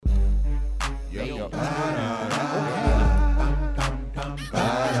You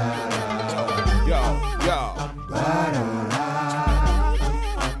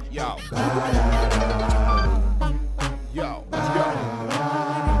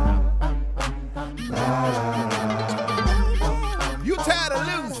tired of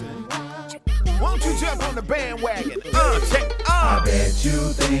losing? Won't you jump on the bandwagon? I bet you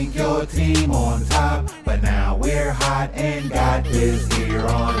think your team on top, but now we're hot and got this here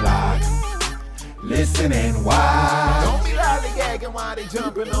on lock. Listen and why? Don't be lollygagging while they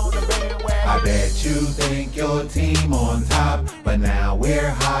jumping on the bandwagon. I bet you think your team on top, but now we're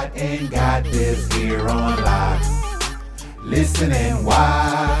hot and got this here on lock. Listen and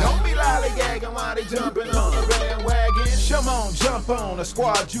why? Don't be lollygagging while they jumping on the bandwagon. Come on, jump on a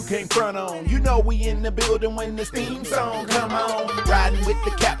squad you can't front on. You know we in the building when this theme song come on. Riding with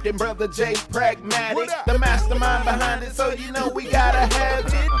the captain, brother Jay Pragmatic, the mastermind behind it, so you know we gotta have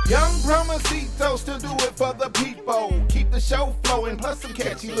it. Young Promosito still do it for the people. Keep the show flowing, plus some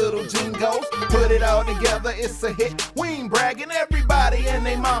catchy little jingles. Put it all together, it's a hit. We ain't bragging, everybody and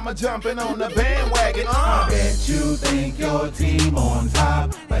they mama jumping on the bandwagon. I bet you think your team on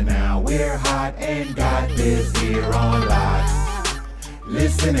top, but now we're hot and got this here on lock.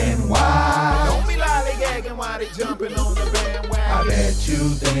 Listen and why? Don't be lollygagging while they jumping on the bandwagon. I bet you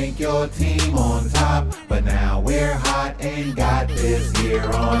think your team on top, but now we're hot and got this here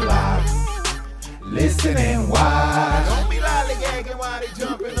on lock. Listen and why? Don't be lollygagging while they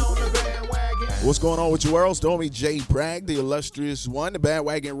jumping on the bandwagon. What's going on with you, world? It's homie Jay Bragg, the illustrious one, the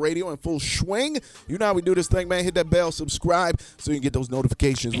Bandwagon Radio in full swing. You know how we do this thing, man. Hit that bell, subscribe, so you can get those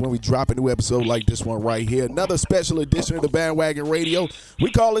notifications when we drop a new episode like this one right here. Another special edition of the Bandwagon Radio.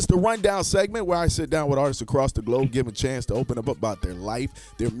 We call this the Rundown segment, where I sit down with artists across the globe, give them a chance to open up about their life,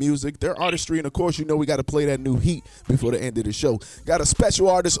 their music, their artistry, and of course, you know we got to play that new heat before the end of the show. Got a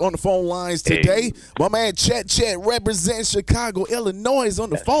special artist on the phone lines today. My man Chet represents Chicago, Illinois, on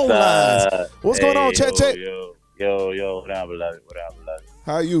the phone lines. What's going on, Chet? Yo, what up, beloved?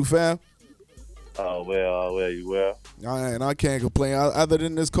 How you, fam? Well, you well? And I can't complain. Other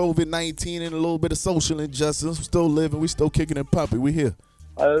than this COVID-19 and a little bit of social injustice, we're still living. We still kicking and pumping. We here.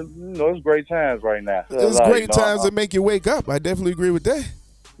 It's great times right now. It's great times that make you wake up. I definitely agree with that.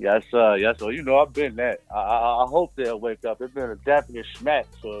 Yes, sir. You know, I've been that. I hope they'll wake up. It's been a definite smack,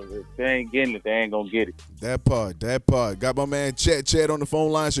 so if they ain't getting it, they ain't gonna get it. That part. Got my man Chet on the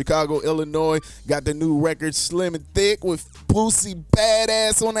phone line, Chicago, Illinois. Got the new record, Slim and Thick, with Boosie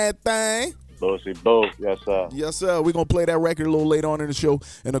Badass on that thing. Boosie, yes, sir. Yes, sir. We're going to play that record a little later on in the show.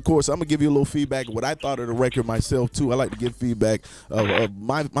 And, of course, I'm going to give you a little feedback of what I thought of the record myself, too. I like to give feedback of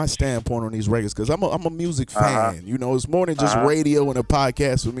my standpoint on these records because I'm a music fan. You know, it's more than just radio and a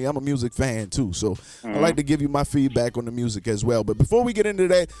podcast for me. I'm a music fan, too. So I like to give you my feedback on the music as well. But before we get into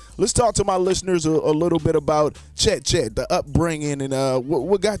that, let's talk to my listeners a little bit about Chet, the upbringing, and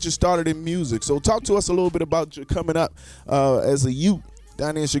what got you started in music. So talk to us a little bit about your coming up as a youth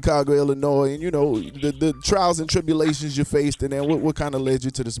down in Chicago, Illinois, and, you know, the trials and tribulations you faced, and then what kind of led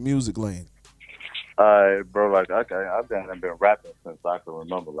you to this music lane? Bro, like, I've been rapping since I can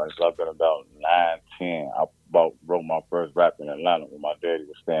remember. Like, so I've been about 9, 10. I wrote my first rap in Atlanta when my daddy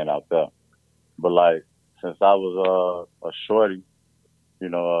was staying out there. But, like, since I was a shorty, you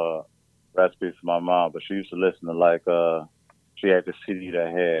know, rest peace to my mom, but she used to listen to, like, she had the CD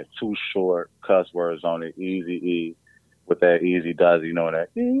that had 2 short cuss words on it, Easy E. With that Easy Does, you know that.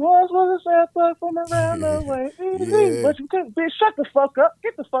 He was a sad fuck from around the way. Easy, but you couldn't, bitch, shut the fuck up.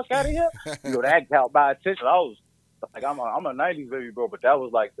 Get the fuck out of here. You know, that caught my attention. I was like, I'm a 90s baby, bro, but that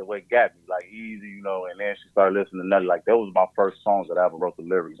was like the way it got me, like Easy, you know, and then she started listening to nothing. Like, that was my first songs that I ever wrote the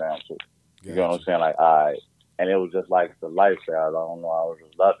lyrics down to. You know what I'm saying? Like, all right. And it was just like the lifestyle. I don't know, I was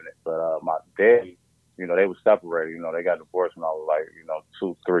just loving it. But my daddy, you know, they were separated. You know, they got divorced when I was like, you know,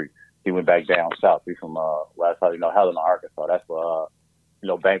 2, 3. He went back down south. He's from, you know, Helena, Arkansas. That's where, you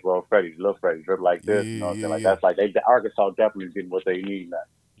know, Bankroll Freddy's, Lil Freddy, drip like this. You know what I'm saying? Like, that's like, Arkansas definitely getting what they need now.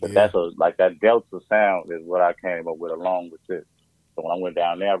 But that's like that Delta sound is what I came up with along with this. So when I went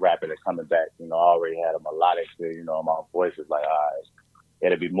down there rapping and coming back, you know, I already had a melodic shit, you know, my voice is like, all right,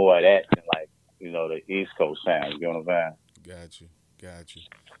 it'll be more of that than like, you know, the East Coast sound. You know what I'm saying? Got you.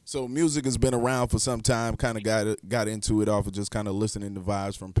 So music has been around for some time, kind of got into it off of just kind of listening to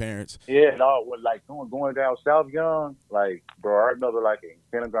vibes from parents. Yeah, no, like going down south young, like, bro, I remember like in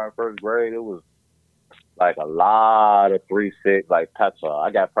kindergarten, first grade, it was like a lot of 3-6, like Pepper.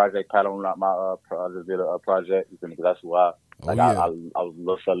 I got Project Pat on my I just did a project, because that's who I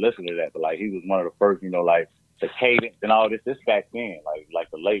was listening to that, but like he was one of the first, you know, like the cadence and all this back then,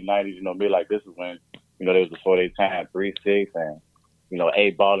 like the late 90s, you know, like this is when, you know, they was before their time, 3-6, and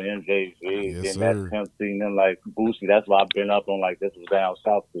A Ball and MJG, Yes, then that Pimp C, and then like Boosie. That's why I've been up on like this was down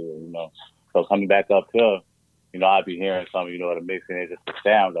south here. So coming back up here, I'd be hearing some, the mixing and just the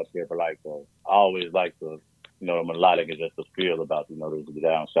sound up here, but like I always like the melodic and just the feel about the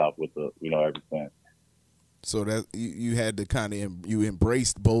down south with the everything. So that you had to kind of you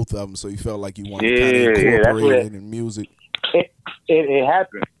embraced both of them, so you felt like you wanted to kind of incorporate it in music. It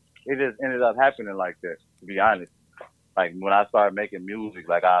happened. It just ended up happening like that. To be honest, like when I started making music,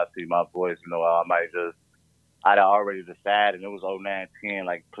 like I see my voice, I'd already decided, and it was 09, 10,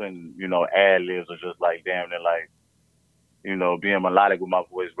 like putting ad libs or just like damn near like being melodic with my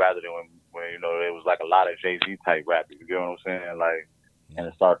voice rather than when it was like a lot of Jay-Z type rap. You get what I'm saying? Like, and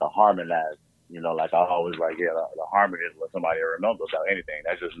it started to harmonize. Like I always like, the harmony is what somebody remembers about anything.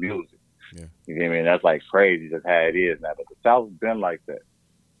 That's just music. Yeah. You get me? That's like crazy just how it is now. But the South's been like that.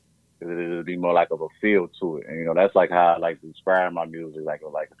 It'll be more like of a feel to it. And, that's like how I like to describe my music. Like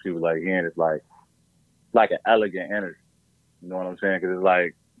people like hearing it's like an elegant energy. You know what I'm saying? Because it's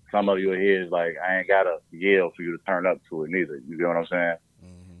like some of you hear is like, I ain't got to yell for you to turn up to it neither. You get what I'm saying?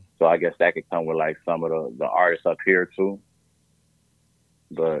 Mm-hmm. So I guess that could come with like some of the artists up here too.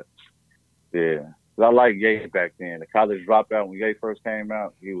 But yeah, I like Ye back then. The College Dropout, when Ye first came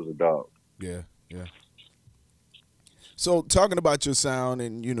out, he was a dog. Yeah. So talking about your sound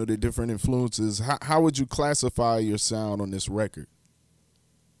and the different influences, how would you classify your sound on this record?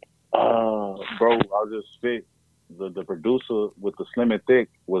 Bro, I'll just spit. The producer with the Slim and Thick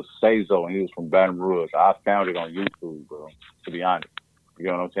was Sazo, and he was from Baton Rouge. I found it on YouTube, bro. To be honest, you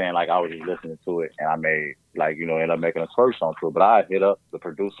know what I'm saying? Like I was just listening to it, and I made ended up making a twerk song to it. But I hit up the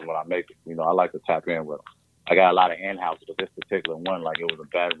producer when I make it. I like to tap in with him. I got a lot of in-house, but this particular one, like it was a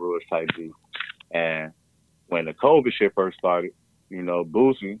Baton Rouge type beat. And when the COVID shit first started,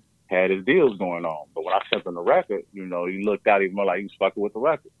 Boosie had his deals going on. But when I sent him the record, he looked out even more like he was fucking with the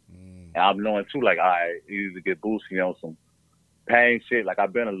record. And I'm knowing too, like, all right, you need to get Boosie on some pain shit. Like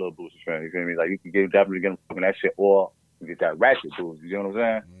I've been a little Boosie fan, you feel me? Like you can definitely get him fucking that shit, or you get that ratchet Boosie. You know what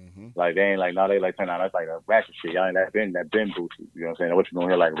I'm saying? Mm-hmm. Like they ain't like they like turn out that's like that ratchet shit. Y'all ain't that been Boosie. You know what I'm saying? What you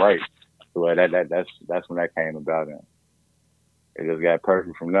gonna hear like right? So that's when that came about, and it just got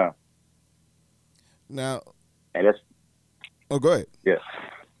perfect from there. Now, and that's go ahead. Yeah,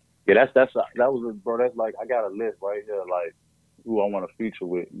 that was bro. That's like I got a list right here, like who I want to feature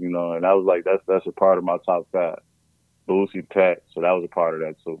with, and I was like that's a part of my top 5. Boosie, Pat, so that was a part of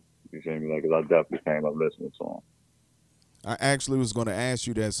that too. You feel me? Like, 'cause I definitely came up listening to him. I actually was going to ask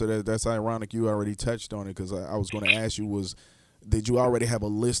you that, so that's ironic you already touched on it, because I was going to ask you did you already have a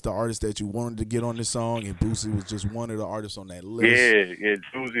list of artists that you wanted to get on this song, and Boosie was just one of the artists on that list? Yeah,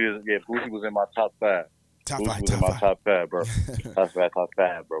 Boosie was in my top 5. Boosie was in my top 5, bro. top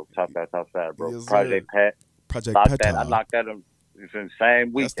 5, bro. Top 5, bro. Yes, Project Pat. I knocked that in the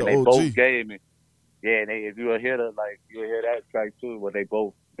same week, and they OG. both gave me. Yeah, and if you'll hear that track too, where they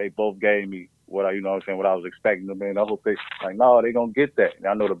both gave me what I was expecting them in. I hope they no, they gonna get that. And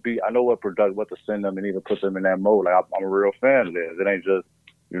I know the beat. I know what to send them and even put them in that mode. Like I'm a real fan of this. It ain't just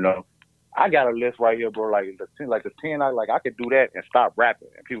I got a list right here, bro. Like the 10, I could do that and stop rapping,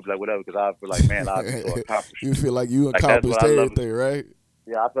 and people be like whatever, because I feel like, man, I accomplished. You feel like you accomplished everything, right?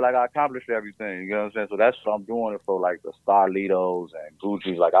 Yeah, I feel like I accomplished everything. You know what I'm saying? So that's what I'm doing it for, like the Starlitos and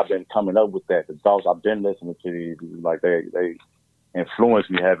Gucci's. Like I've been coming up with that. The dogs I've been listening to these. Like they influenced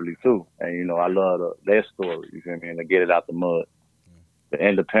me heavily too. And I love their story. You feel me? And to get it out the mud. The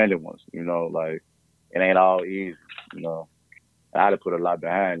independent ones. Like it ain't all easy. I had to put a lot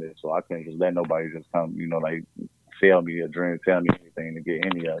behind it, so I couldn't just let nobody just come. Like sell me a dream, tell me anything to get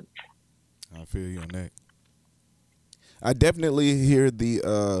any of it. I feel you on that. I definitely hear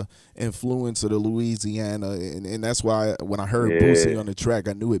the influence of the Louisiana, and that's why when I heard Boosie on the track,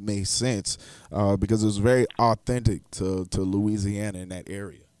 I knew it made sense because it was very authentic to Louisiana in that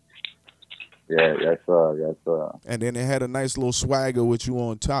area. Yeah, yes, sir. And then it had a nice little swagger with you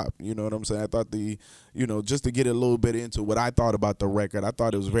on top. You know what I'm saying? I thought just to get a little bit into what I thought about the record, I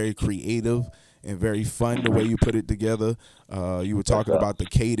thought it was very creative and very fun the way you put it together. You were talking about the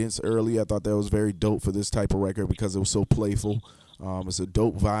cadence earlier. I thought that was very dope for this type of record because it was so playful. It's a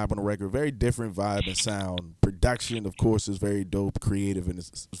dope vibe on the record, very different vibe and sound. Production, of course, is very dope, creative, and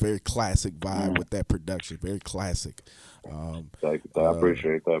it's very classic vibe with that production, very classic. I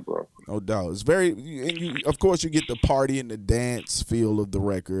appreciate that, bro. No doubt. It's very, and of course, you get the party and the dance feel of the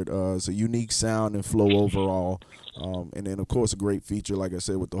record. It's a unique sound and flow overall. And then, of course, a great feature, like I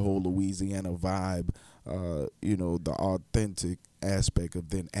said, with the whole Louisiana vibe, the authentic aspect of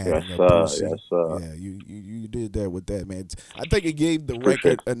then adding a Boosie. Yes, sir. Yeah, you did that with that, man. I think it gave the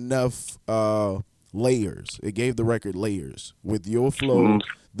record enough layers. It gave the record layers with your flow,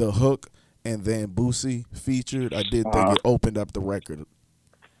 the hook, and then Boosie featured. I did think it opened up the record.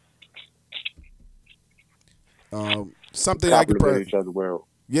 Something I could Compliment each other well.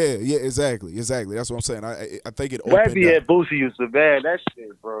 Yeah, exactly. That's what I'm saying. I think it opened Webby up. and Boosie used to, man, that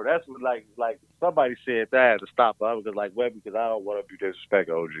shit, bro. That's what, like somebody said that I had to stop. I was just like, Webby, because I don't want to be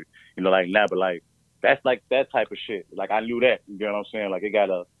disrespectful, OG. You know, like, nah, but like, that's like that type of shit. Like, I knew that. You know what I'm saying? Like,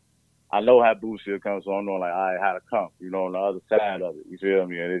 I know how Boosie comes, so I know, like, all right, how to come, you know, on the other side of it. You feel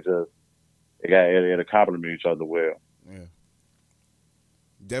me? And it'll complement each other well. Yeah.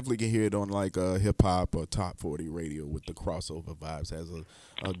 Definitely can hear it on like hip hop or top 40 radio with the crossover vibes. Has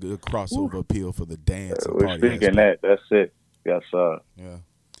a good crossover appeal for the dance and party. We're speaking that. That's it. Yes, sir. Yeah.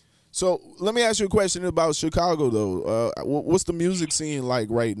 So let me ask you a question about Chicago though. What's the music scene like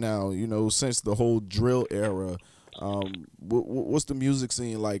right now? You know, since the whole drill era, what's the music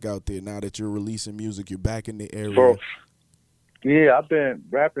scene like out there now that you're releasing music? You're back in the area. Bro, yeah, I've been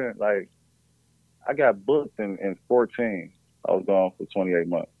rapping. Like, I got booked in 14. I was gone for 28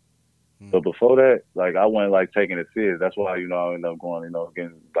 months. But before that, like, I wasn't like taking it serious. That's why, you know, I ended up going, you know,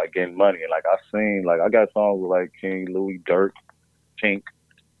 getting money. And like, I got songs with like King Louis, Dirk, Tink,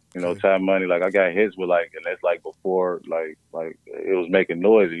 you know, Time Money. Like, I got hits with like, and that's like before like it was making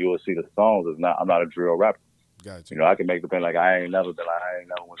noise. And you will see the songs. I'm not a drill rapper. Gotcha. You know, I can make the thing like I ain't never when I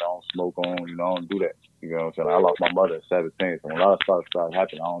don't smoke on. You know, I don't do that. You know what I'm saying? I lost my mother at 17. So when a lot of stuff started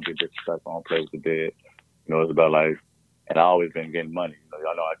happening, I don't get disrespectful. I don't play with the dead. You know, it's about like. And I always been getting money. You know,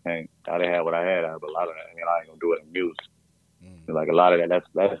 y'all know I didn't have what I had, but a lot of that, you know, I ain't gonna do it in music. Like a lot of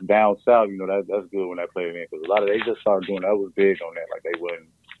that's down south. You know, that's good when that played in because a lot of they just started doing that. Was big on that. Like they wouldn't,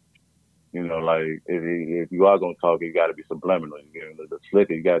 you know, like if you are gonna talk, you got to be subliminal. You know, the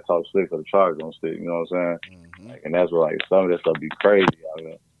slicker, you got to talk slick so the charge don't stick. You know what I'm saying? Like, and that's where like some of that stuff be crazy out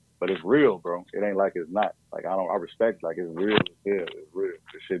there. But it's real, bro. It ain't like it's not. Like I respect it. Like it's real. It's real.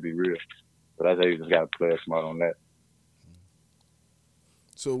 It should be real. So that's how you just got to play smart on that.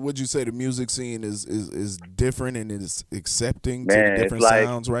 So would you say the music scene is different and is accepting Man, to the different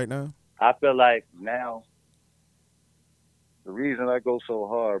sounds right now? I feel like now the reason I go so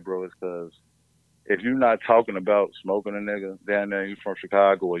hard, bro, is because if you're not talking about smoking a nigga down there, you from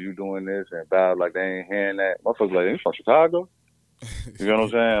Chicago, or you doing this and about like they ain't hearing that, motherfuckers like, you from Chicago? You know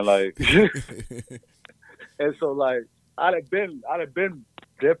what I'm saying? Like, and so like I'd have been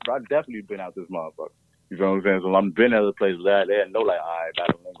different. I've definitely been out this motherfucker. You know what I'm saying? So I'm been other places out there and know like, all right,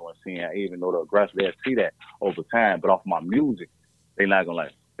 I don't go and see that, even though the aggressive, they'll see that over time. But off my music, they not gonna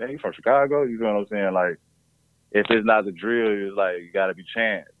like, hey, you from Chicago? You know what I'm saying? Like, if it's not the drill, it's like, you gotta be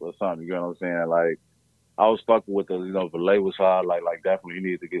Chance or something. You know what I'm saying? Like, I was fucking with the, you know, the label side, like definitely you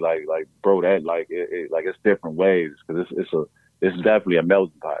need to get like, bro, that, like, like, it's different ways, because it's definitely a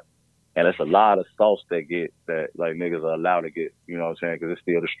melting pot. And it's a lot of sauce that like, niggas are allowed to get, you know what I'm saying? Because it's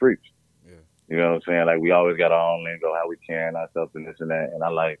still the streets. You know what I'm saying? Like, we always got our own lingo, how we carrying ourselves and this and that. And I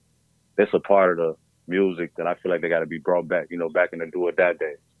like, that's a part of the music that I feel like they got to be brought back, you know, back in the do it that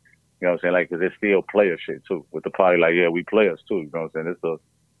day. You know what I'm saying? Like, because it's still player shit, too. With the party, like, yeah, we players, too. You know what I'm saying?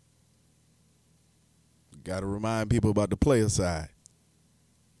 Got to remind people about the player side.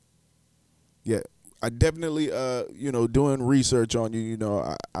 Yeah, I definitely, you know, doing research on you, you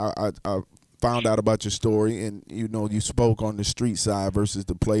know, I found out about your story, and, you know, you spoke on the street side versus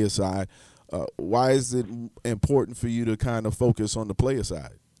the player side. Why is it important for you to kind of focus on the player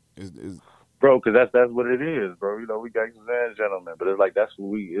side? Bro, because that's what it is, bro. You know, we gangsters and gentlemen, but it's like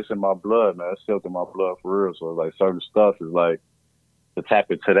it's in my blood, man. It's still in my blood for real. So it's like certain stuff is like to tap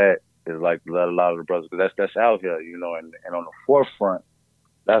into that is like let a lot of the brothers, because that's out here, you know, and on the forefront,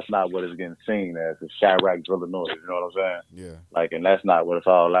 that's not what it's getting seen as. It's Chirac drilling noise, you know what I'm saying? Yeah. Like, and that's not what it's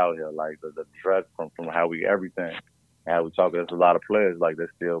all out here. Like the threat from how we everything. And we talk, there's a lot of players, like, they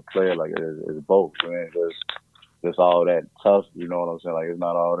still play, like, it's both, man. There's all that tough, you know what I'm saying? Like, it's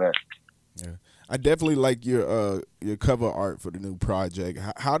not all that. Yeah. I definitely like your cover art for the new project.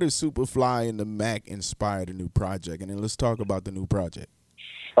 How did Superfly and the Mac inspire the new project? And then let's talk about the new project.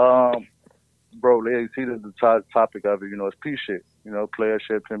 Bro, you see the topic of it, you know, it's peace shit, you know,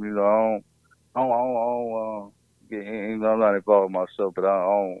 playership, you know, I don't get, you know, I'm not involved myself, but I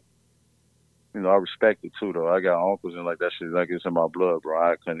don't. You know, I respect it too, though. I got uncles and like that shit, like it's in my blood, bro.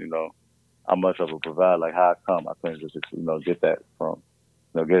 I couldn't, you know, how much of a provide, like how I come, I couldn't just, you know, get that from,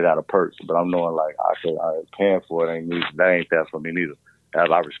 you know, get it out of perks. But I'm knowing like I paying for it that ain't that for me neither.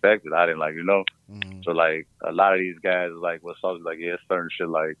 I respect it. I didn't like, you know. Mm-hmm. So like a lot of these guys like what's like, yeah, certain shit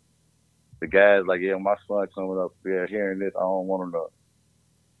like the guys like, yeah, my son coming up, yeah, hearing this, I don't want him to.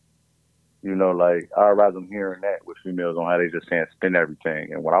 You know, like I'd rather them hearing that with females on how they just can't spin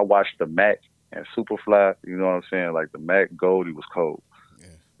everything. And when I watched the match. and Superfly. You know what I'm saying? Like the Mac Goldie was cold. Yeah.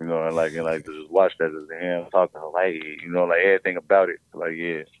 You know, and to just watch that as him talking like, you know, like everything about it. Like,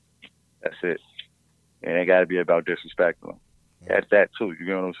 yeah, that's it. And it got to be about disrespecting them. That's that too. You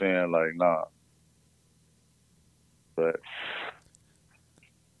know what I'm saying? Like, nah. But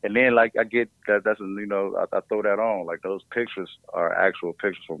and then like I get that that's you know I throw that on like those pictures are actual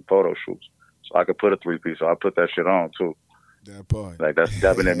pictures from photo shoots, so I could put a 3-piece. So I put that shit on too. That part. Like that's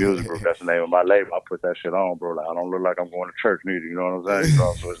Devin and Music Group. That's the name of my label. I put that shit on, bro. Like I don't look like I'm going to church neither. You know what I'm saying? You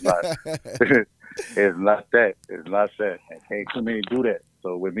know, so it's not. It's not that. It's not that. And can't too many do that.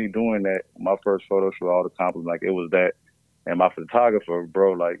 So with me doing that, my first photo shoot, all the compliments, like it was that. And my photographer,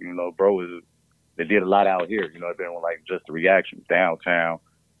 bro, like you know, they did a lot out here. You know, they were like just the reaction downtown.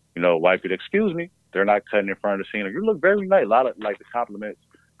 You know, white people, excuse me, they're not cutting in front of the scene. You look very nice. A lot of like the compliments.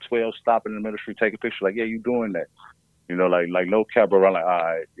 12 stopping in the middle of the street, take a picture. Like, yeah, you doing that. You know, like no cap, bro. I'm like, all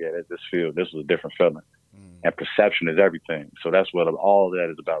right, yeah, this was a different feeling. And perception is everything. So that's what all that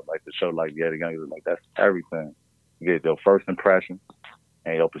is about. Like the show, like, yeah, the young is like, that's everything. You get your first impression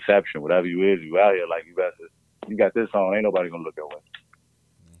and your perception. Whatever you is, you out here, like, you got this on, ain't nobody gonna look that way. I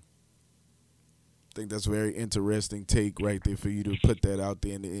think that's a very interesting take right there for you to put that out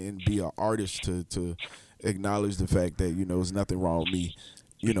there and be an artist to acknowledge the fact that, you know, there's nothing wrong with me,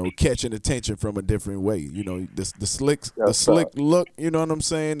 you know, catching attention from a different way. You know, the slick look, you know what I'm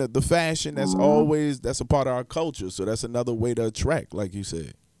saying? The fashion, that's that's a part of our culture. So that's another way to attract, like you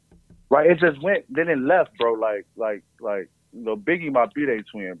said. Right, it just went, then it left, bro. Like, you know, Biggie my B-Day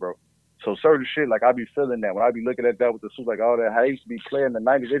twin, bro. So certain shit, like, I be feeling that. When I be looking at that with the suits, like, all that, how I used to be playing in the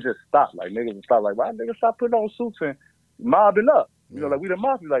 90s, it just stopped. Like, niggas would stop, like, why niggas stop putting on suits and mobbing up? You know, like, we the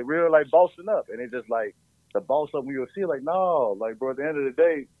mafia, like, real, like, bossing up. And it just, like, the boss up when you'll see, like, no, like, bro, at the end of the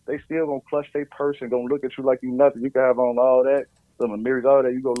day, they still gonna clutch their purse and gonna look at you like you nothing. You can have on all that, some mirrors, all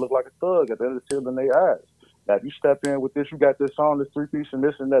that, you gonna look like a thug at the end of the tail in their eyes. Now, if you step in with this, you got this on, this 3-piece and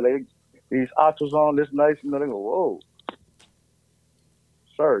this and that, these octavs on, this nice, you know, they go, whoa.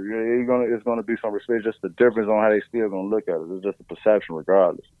 Sir, it's gonna be some respect. Just the difference on how they still gonna look at it. It's just a perception,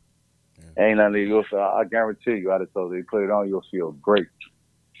 regardless. Yeah. Ain't nothing you'll feel. I guarantee you, I'd have told you, you put it on, you'll feel great.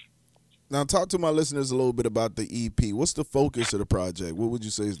 Now, talk to my listeners a little bit about the EP. What's the focus of the project? What would you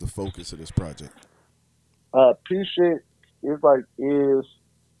say is the focus of this project? P shit is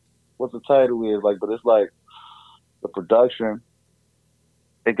what the title is like, but it's like the production.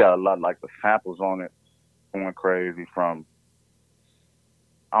 It got a lot like the samples on it, going crazy from.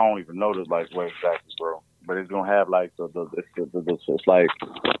 I don't even know like where exactly, bro. But it's gonna have like it's like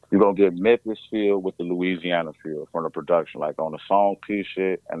you're gonna get Memphis feel with the Louisiana feel from the production. Like on the song P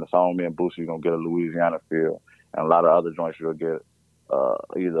Shit and the song Me and Boosie, you're gonna get a Louisiana feel. And a lot of other joints you'll get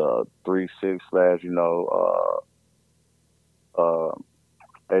either 3-6 you know,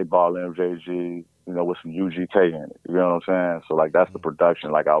 8-Ball MJG, you know, with some UGK in it. You know what I'm saying? So like that's the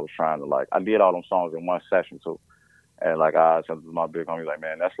production. Like I was trying to like I did all them songs in one session too. And like I said to my big homie, like,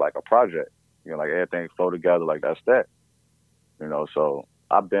 man, that's like a project. You know, like everything flow together, like that's that. You know, so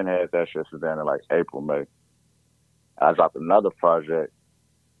I've been had that shit since then in like April, May. I dropped another project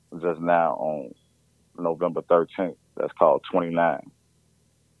just now on November 13th. That's called 29.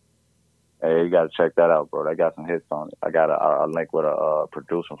 Hey, you gotta check that out, bro. They got some hits on it. I got a link with a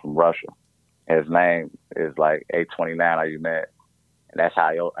producer from Russia. His name is like A29. Are you mad? And that's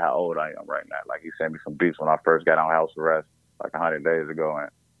how old I am right now. Like, he sent me some beats when I first got on house arrest, like 100 days ago, and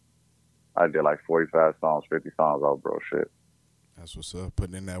I did like 45 songs, 50 songs off, bro, shit. That's what's up,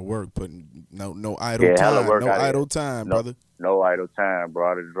 putting in that work, putting no idle time, no idle time, brother. No idle time,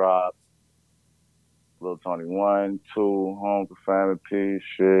 bro. I just dropped Lil Tony 1, 2, Home for Family, Peace,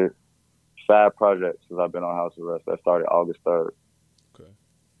 shit. 5 projects since I've been on house arrest. That started August 3rd.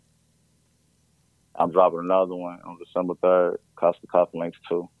 I'm dropping another one on December 3rd. Costa Links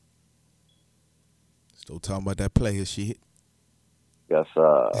 2. Still talking about that player shit. Yes,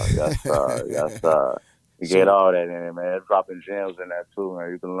 yes, yes, You get all that in it, man. Dropping gems in that too,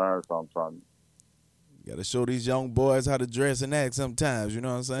 man. You can learn something from it. You gotta show these young boys how to dress and act sometimes, you know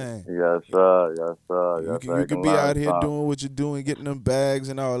what I'm saying? Yes, sir. Yes, sir. Yes, you can be out here doing what you're doing, getting them bags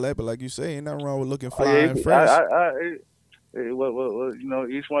and all that, but like you say, ain't nothing wrong with looking fly and fresh. You know,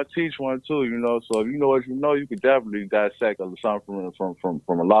 each one teach one too. You know, so if you know what you know, you could definitely dissect something from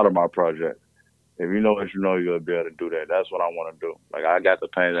a lot of my projects. If you know what you know, you'll be able to do that. That's what I want to do. Like I got the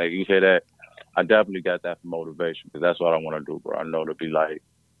pain. Like you hear that, I definitely got that for motivation because that's what I want to do, bro. I know to be like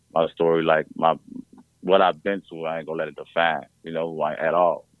my story, like what I've been through. I ain't gonna let it define, you know, who I at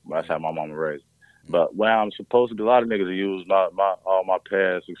all. That's how my mama raised. But when I'm supposed to be, a lot of niggas use all my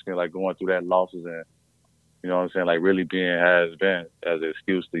past experience, like going through that losses and You know what I'm saying? Like really being has been as an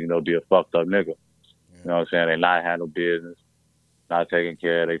excuse to, you know, be a fucked up nigga. Yeah. You know what I'm saying? They not handle business, not taking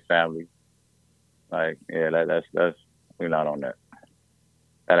care of their family. Like, yeah, that's we're not on that.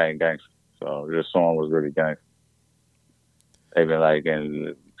 That ain't gangster. So this song was really gangster. They been like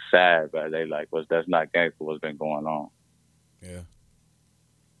and sad, but they like that's not gangster what's been going on. Yeah.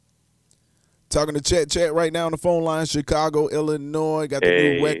 Talking to Chet right now on the phone line, Chicago, Illinois. Got the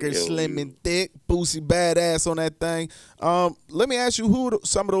new record, Slim and Thick. Boosie Badass on that thing. Let me ask you, who are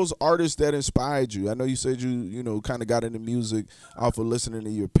some of those artists that inspired you? I know you said you know, kind of got into music off of listening to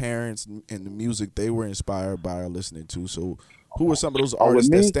your parents and the music they were inspired by or listening to. So who are some of those artists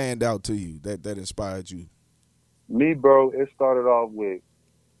that stand out to you, that inspired you? Me, bro, it started off with,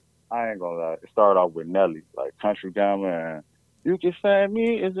 I ain't gonna lie, it started off with Nelly, like Country Grammar and You Can Find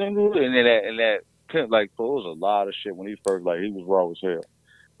Me, and then that like, it was a lot of shit when he first, like, he was raw as hell.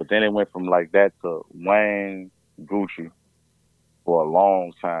 But then it went from like that to Wayne, Gucci for a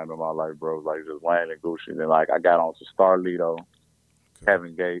long time in my life, bro. Like just Wayne and Gucci. Then like I got on to Starlito,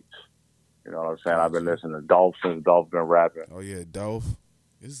 Kevin Gates. You know what I'm saying? I've been listening to Dolph since Dolph been rapping. Oh yeah, Dolph.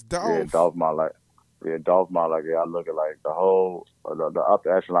 It's Dolph. Yeah, Dolph my life. Yeah, Dolph my life. Yeah, I look at like the whole the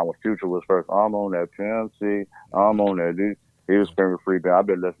upper echelon with Future was first. I'm on that PMC. I'm on that. He was screaming free. I've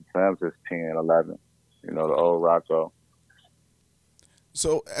been listening to him since 10, 11. You know, the old Rocco.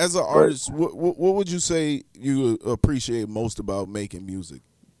 So, as an artist, what would you say you appreciate most about making music?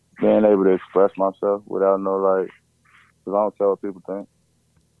 Being able to express myself without no, like, because I don't tell what people think.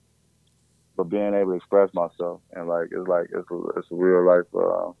 But being able to express myself and, it's a real life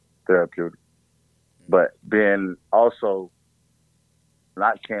therapeutic. But being also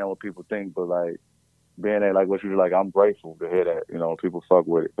not caring what people think, but, like, being there, like, what you like, I'm grateful to hear that, you know, people fuck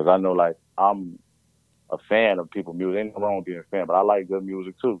with it. Because I know, like, I'm a fan of people's music. Ain't nothing wrong with being a fan, but I like good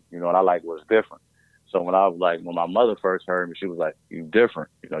music too, you know, and I like what's different. So when when my mother first heard me, she was like, "You different,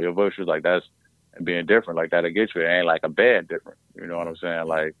 you know, your voice was like that's and being different like that'll get you. It ain't like a bad different, you know what I'm saying?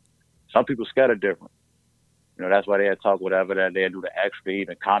 Like some people scared of different, you know, that's why they talk whatever that they do the extra,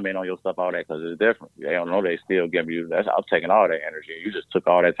 even comment on your stuff, all that, because it's different. They don't know they still give you that's. I'm taking all that energy. You just took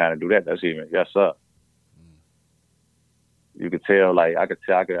all that time to do that. That's even yes sir. You could tell, like I could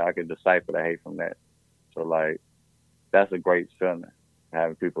decipher the hate from that. So, like, that's a great feeling,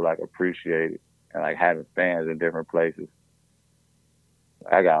 having people, like, appreciate it and, like, having fans in different places.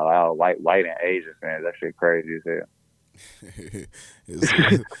 I got a lot of white and Asian fans. That shit crazy as hell.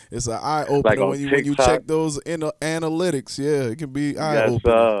 It's an eye-opener like when you check those analytics. Yeah, it can be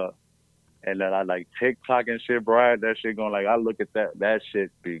eye-opening. And then I like TikTok and shit, bro. That shit going, like, I look at that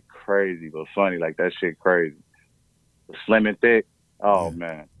shit be crazy but funny. Like, that shit crazy. Slim and Thick, oh,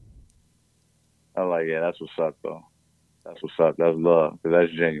 man. I'm like, yeah, that's what's up, though. That's what's up. That's love, because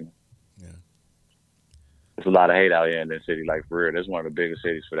that's genuine. Yeah. There's a lot of hate out here in this city, like, for real. This is one of the biggest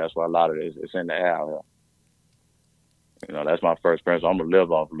cities, so that's why a lot of it is in the air out here. You know, that's my first experience. I'm going to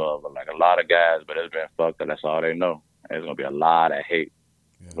live off love. But like, a lot of guys, but it's been fucked up. That's all they know. And there's going to be a lot of hate.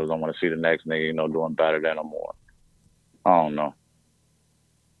 Because I want to see the next nigga, you know, doing better than them more. I don't know.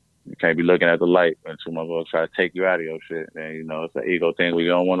 You can't be looking at the light when two motherfuckers try to take you out of your shit. And, you know, it's an ego thing where you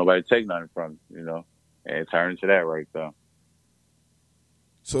don't want nobody to take nothing from you, you know. And it turns into that right there.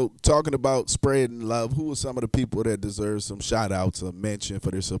 So, talking about spreading love, who are some of the people that deserve some shout-outs or mention for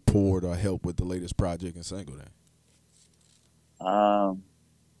their support or help with the latest project and single then?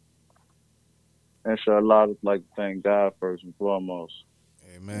 Inshallah, I'd like to thank God first and foremost.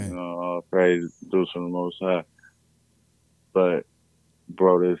 Amen. You know, praise due to the Most High. But,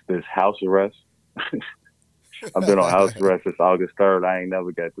 bro, this house arrest. I've been on house arrest since August 3rd. I ain't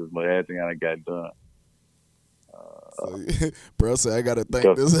never got this much. Everything I got done. Bro, say I gotta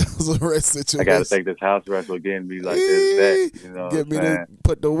thank this house arrest situation. I gotta thank this house arrest for getting me like this back. You know, get me to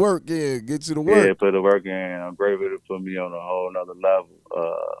put the work in, get you to work. Yeah, put the work in. I'm grateful to put me on a whole nother level.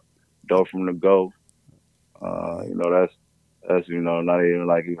 Dope from the go. You know, that's you know, not even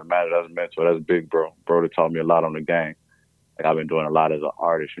like even matter. That's a mentor. That's big, bro. Bro that taught me a lot on the game. Like I've been doing a lot as an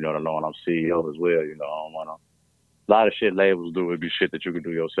artist. You know, knowing I'm CEO as well. You know, I don't wanna. A lot of shit labels do would be shit that you can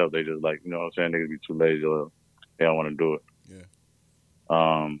do yourself. They just like, you know what I'm saying? Niggas be too lazy or they don't want to do it.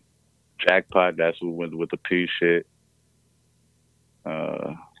 Yeah. Jackpot, that's who went with the P shit.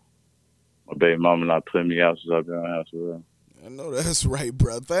 My baby mama not putting me out since I've been on house arrest. I know that's right,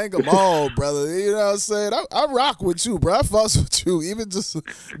 bro. Thank them all, brother. You know what I'm saying? I rock with you, bro. I fuss with you. Even just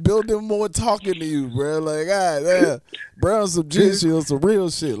building more talking to you, bro. Like, yeah, bro, some G shit, some real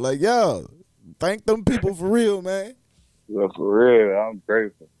shit. Like, yo, thank them people for real, man. Yeah, for real. I'm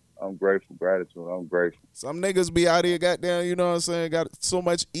grateful. I'm grateful. Gratitude. I'm grateful. Some niggas be out here, goddamn, you know what I'm saying, got so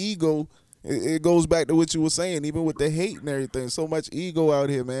much ego it goes back to what you were saying, even with the hate and everything. So much ego out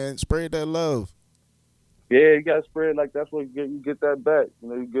here, man. Spread that love. Yeah, you gotta spread like that's what you get that back. You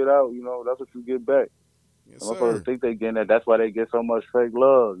know, you get out, you know, that's what you get back. Yes, Motherfuckers think they getting that. That's why they get so much fake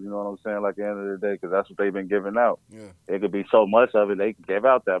love. You know what I'm saying? Like at the end of the day, because that's what they've been giving out. Yeah. It could be so much of it they can give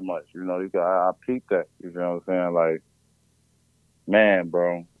out that much. You know, I peep that. You know what I'm saying? Like, man,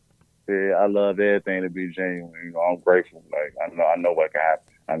 bro, yeah, I love everything to be genuine. You know, I'm grateful. Like I know what can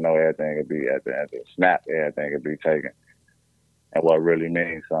happen. I know everything could be at the snap. Everything could be taken, and what really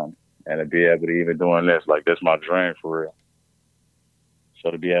means something. And to be able to even doing this, like that's my dream for real.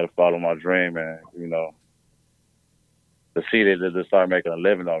 So to be able to follow my dream and, you know, to see that to start making a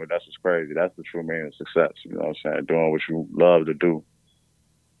living of it, that's just crazy. That's the true meaning of success. You know what I'm saying? Doing what you love to do.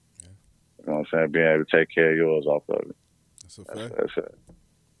 Yeah. You know what I'm saying? Being able to take care of yours off of it. That's a fact. That's it.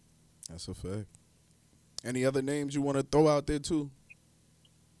 That's a fact. Any other names you want to throw out there too?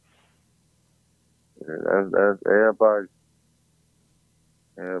 Yeah, that's everybody.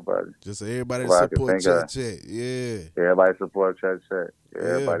 Everybody. Just everybody support Chet. Yeah. Everybody support Chet.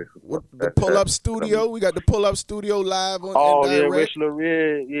 Everybody support the pull-up studio. We got the pull-up studio live on. Oh yeah, Rich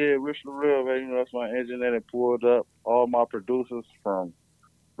L'Real. Yeah, Rich L'Real, man. You know that's my engineer that pulled up all my producers from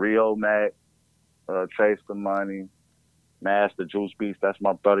Rio Mac, Chase the Money, Master Juice Beats. That's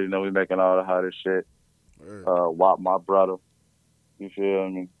my brother. You know we making all the hottest shit. Wop, my brother. You feel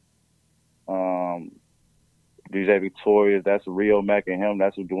me? DJ Victorious, that's Rio Mac and him.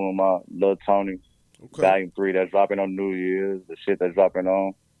 That's who doing my Lil Tony Volume 3. That's dropping on New Year's. The shit that's dropping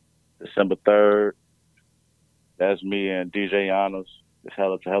on December 3rd. That's me and DJ Giannis.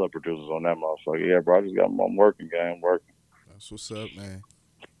 There's hella producers on that motherfucker. Yeah, bro, I just got I'm working, gang. I'm working. That's what's up, man.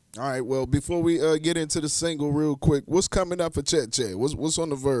 All right, well, before we get into the single real quick, what's coming up for Chet? What's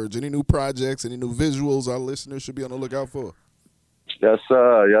on the verge? Any new projects, any new visuals our listeners should be on the lookout for? Yes,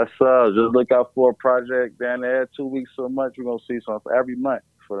 sir. Yes, sir. Just look out for a project down there. 2 weeks or a month, you're going to see something every month.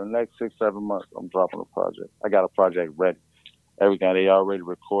 For the next 6-7 months, I'm dropping a project. I got a project ready. Everything, they already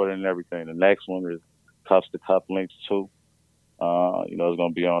recorded and everything. The next one is Cuffs to Cuff Links 2. You know, it's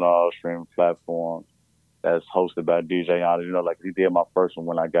going to be on all streaming platforms. That's hosted by DJ Giannis. You know, like he did my first one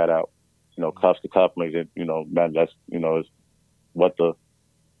when I got out. You know, Cuffs to Cuff Links, you know, man, that's, you know, it's what the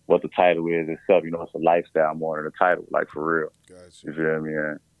title is itself. You know, it's a lifestyle more than a title, like for real. Gotcha. You feel me?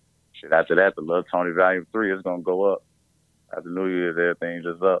 And shit, after that, the Lil Tony Volume 3 is going to go up. After New Year's, everything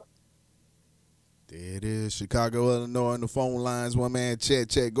just up. There it is. Chicago, Illinois on the phone lines. One man,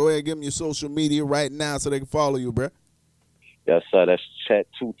 Chet. Go ahead and give them your social media right now so they can follow you, bro. Yes, sir. That's Chet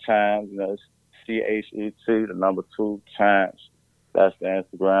 2 times. You know, it's CHET, the number 2 times. That's the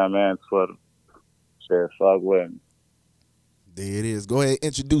Instagram and Twitter. Shit, fuck with me. There it is. Go ahead and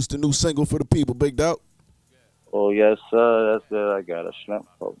introduce the new single for the people, Big Dog. Oh, yes, sir. That's it. I got a shrimp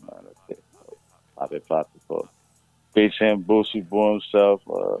poke, man. That's it. Pop it, poke. Featuring Boosie Boo himself.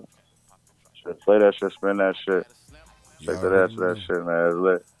 Play that shit, spin that shit. Check that shit, man. It's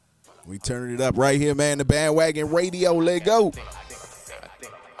lit. We turning it up right here, man. The Bandwagon Radio. Let go.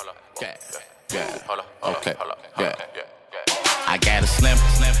 Okay. I got a slim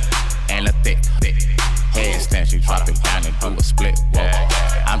and a thick. Headstand, she drop it down and do a split. Whoa.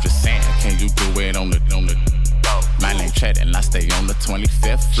 I'm just saying, can you do it on the My name Chet and I stay on the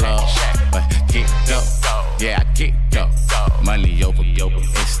 25th floor. But get dope, yeah, I get dope. Money over,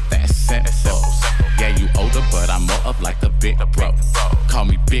 it's that simple. Yeah, you older, but I'm more up like the big bro. Call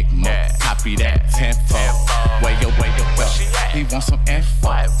me Big Mo, copy that tenfold. Way yo, he want some info.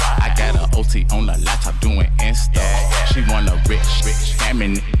 I got a OT on the laptop doing install. She want a rich,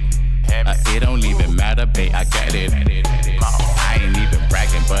 scamming. It don't even matter, babe, I got it. I ain't even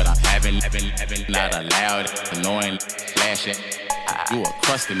bragging, but I'm having not allowed, annoying, flashing. You a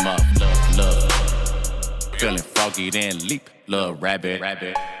crusty muff, love. Feeling froggy, then leap, little rabbit. I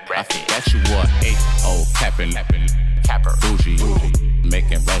forgot you were 8-0 capping, capper, bougie,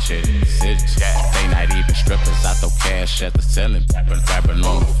 making ratchet decisions. They not even strippers, I throw cash at the ceiling, grabbing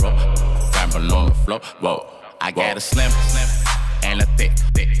on the floor, whoa. I got a slim and a thick.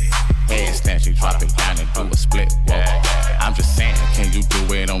 Headstand, she drop it down and do a split. Whoa. I'm just saying, can you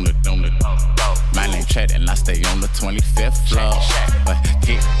do it on the My name Chet and I stay on the 25th floor. But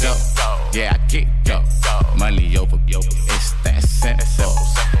get dope, yeah, I get dope. Money over, it's that simple.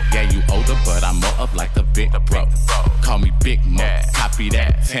 Yeah, you older, but I'm more up like the big bro. Call me Big Mo, copy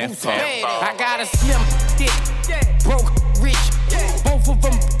that tenfold. I got a slim, thick, broke, rich, both of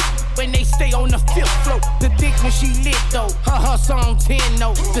them. When they stay on the 5th floor, the thick when she lit though, her song 10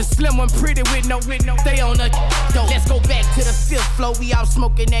 no. The slim one pretty with no, stay on the though. Let's go back to the 5th floor, we out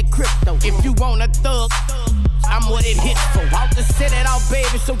smoking that crypto. If you want a thug, I'm what it hit for. Out to set it out,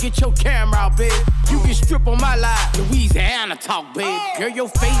 baby, so get your camera out, baby. You can strip on my live, Louisiana talk, baby. Girl, your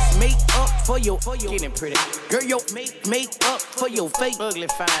face make up for your getting pretty. Girl, your make up for your face ugly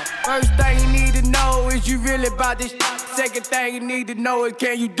fine. First thing you need to know is you really about this. Second thing you need to know is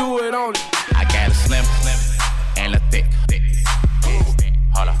can you do it on it. I got a slim and a thick.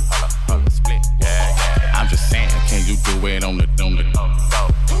 Hold up, split. Yeah. I'm just saying, can you do it on the go?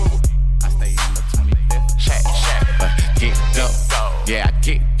 I stay on the 25th. Check. Get dope. Yeah, I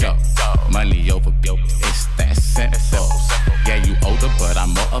get dope. Money over bill, it's that simple. Yeah, you older, but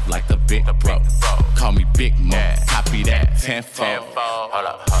I'm more of like the big bro. Call me Big Mo, copy that tenfold. Hold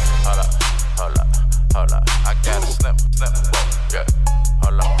up. I got a slim, yeah.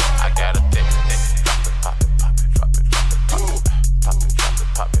 Hold up, I got a thick.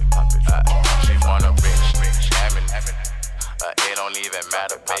 Drop it. She want a rich, having. It don't even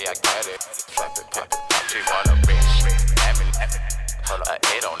matter, pay, I got it. Drop it. She want a rich, having.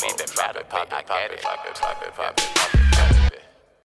 It don't even matter, pay, I got it. Pop it.